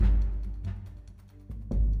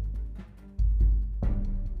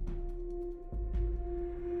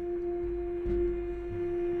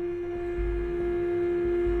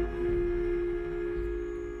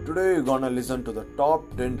Today you're gonna listen to the top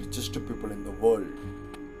 10 richest people in the world.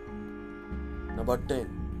 Number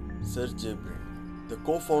 10. Sergey Brin. The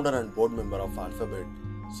co-founder and board member of Alphabet,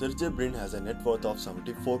 Sergey Brin has a net worth of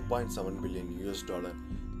 $74.7 billion US,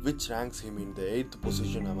 which ranks him in the 8th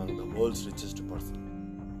position among the world's richest person.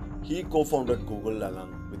 He co-founded Google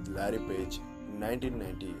along with Larry Page in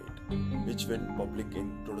 1998, which went public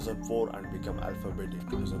in 2004 and became Alphabet in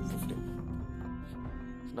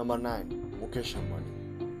 2015. Number 9. Mukesh Ambani.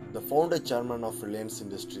 The founder chairman of Reliance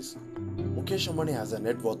Industries, Mukesh Ambani has a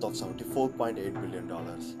net worth of $74.8 billion.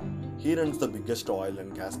 He runs the biggest oil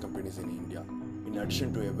and gas companies in India, in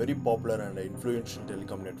addition to a very popular and influential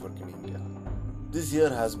telecom network in India. This year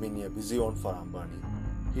has been a busy one for Ambani.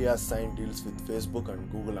 He has signed deals with Facebook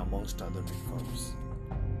and Google amongst other big firms.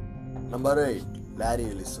 Number 8.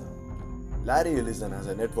 Larry Ellison. Larry Ellison has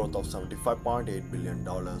a net worth of $75.8 billion,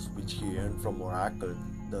 which he earned from Oracle,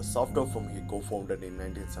 the software firm he co-founded in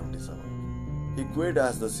 1977. He quit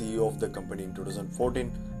as the CEO of the company in 2014,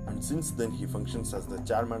 and since then he functions as the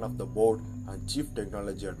chairman of the board and chief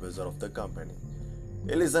technology advisor of the company.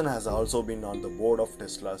 Ellison has also been on the board of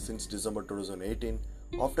Tesla since December 2018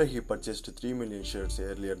 after he purchased 3 million shares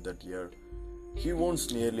earlier that year. He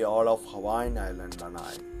owns nearly all of Hawaiian Island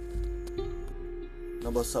Lanai.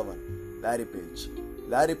 Number 7. Larry Page.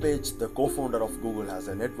 Larry Page, the co-founder of Google, has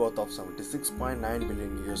a net worth of $76.9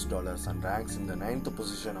 billion US and ranks in the 9th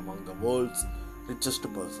position among the world's richest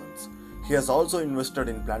persons. He has also invested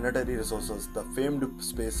in Planetary Resources, the famed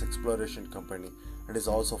space exploration company, and is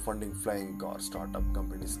also funding flying car startup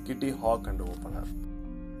companies Kitty Hawk and Opener.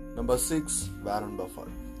 Number 6. Warren Buffett.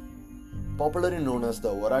 Popularly known as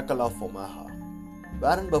the Oracle of Omaha,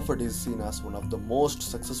 Warren Buffett is seen as one of the most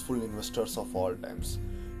successful investors of all times.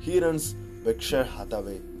 He runs Berkshire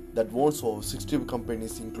Hathaway that owns over 60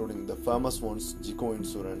 companies including the famous ones Geico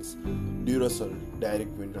Insurance, Duracell, Dairy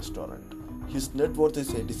Queen Restaurant. His net worth is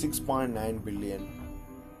 $86.9 billion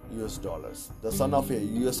US. The son of a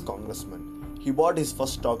US congressman, he bought his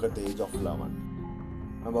first stock at the age of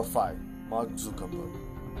 11. Number 5. Mark Zuckerberg.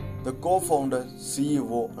 The co-founder,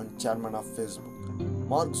 CEO and chairman of Facebook,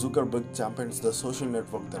 Mark Zuckerberg champions the social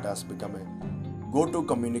network that has become a go-to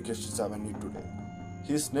communications avenue today.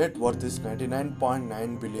 His net worth is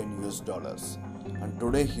 $99.9 billion US, and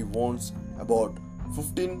today he owns about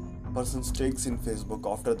 15% stakes in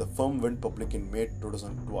Facebook after the firm went public in May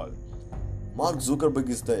 2012. Mark Zuckerberg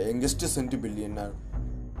is the youngest centibillionaire.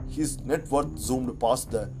 His net worth zoomed past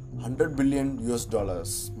the $100 billion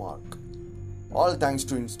US mark. All thanks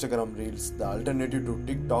to Instagram Reels, the alternative to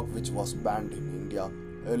TikTok, which was banned in India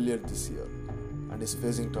earlier this year and is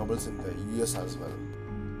facing troubles in the US as well.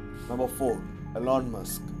 Number 4. Elon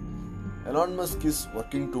Musk. Elon Musk is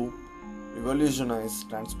working to revolutionize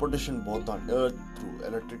transportation both on Earth through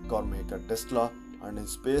electric car maker Tesla and in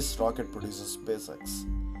space rocket producer SpaceX.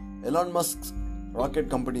 Elon Musk's rocket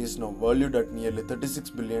company is now valued at nearly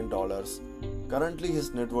 $36 billion. Currently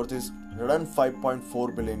his net worth is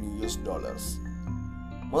 $105.4 billion US.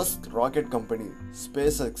 Musk's rocket company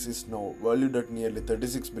SpaceX is now valued at nearly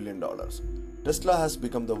 $36 billion. Tesla has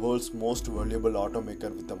become the world's most valuable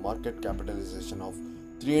automaker with a market capitalization of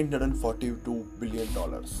 $342 billion.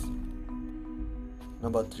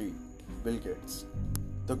 Number 3. Bill Gates.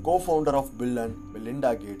 The co-founder of Bill and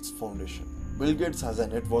Melinda Gates Foundation, Bill Gates has a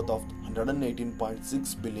net worth of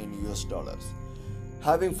 $118.6 billion US.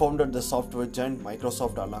 Having founded the software giant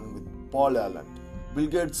Microsoft along with Paul Allen, Bill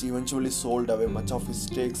Gates eventually sold away much of his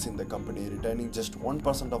stakes in the company, retaining just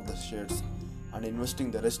 1% of the shares and investing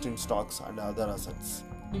the rest in stocks and other assets.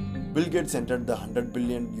 Bill Gates entered the $100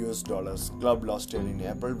 billion US club last year in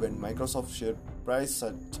April when Microsoft share price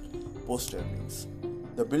surged post-earnings.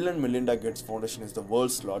 The Bill and Melinda Gates Foundation is the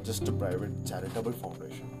world's largest private charitable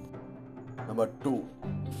foundation. Number 2.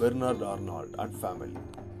 Bernard Arnault and family.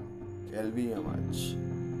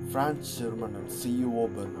 LVMH. French chairman and CEO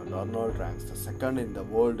Bernard Arnault ranks the second in the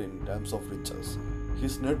world in terms of riches.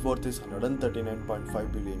 His net worth is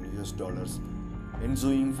 $139.5 billion US,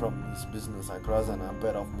 ensuing from his business across an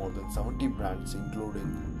empire of more than 70 brands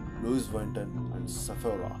including Louis Vuitton and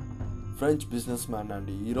Sephora. French businessman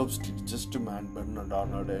and Europe's richest man Bernard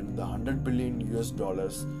Arnault earned the $100 billion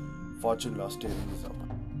US fortune last year in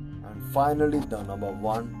December. And finally, the number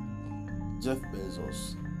 1, Jeff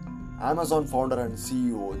Bezos. Amazon founder and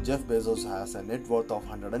CEO Jeff Bezos has a net worth of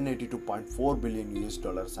 $182.4 billion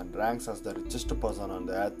US and ranks as the richest person on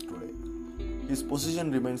the earth today. His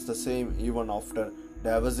position remains the same even after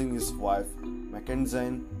divorcing his wife Mackenzie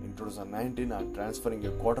in 2019 and transferring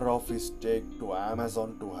a quarter of his stake to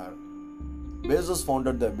Amazon to her. Bezos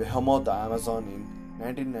founded the behemoth Amazon in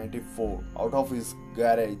 1994 out of his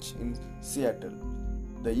garage in Seattle.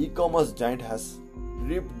 The e-commerce giant has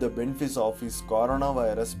reaped the benefits of his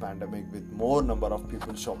coronavirus pandemic with more number of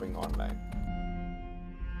people shopping online.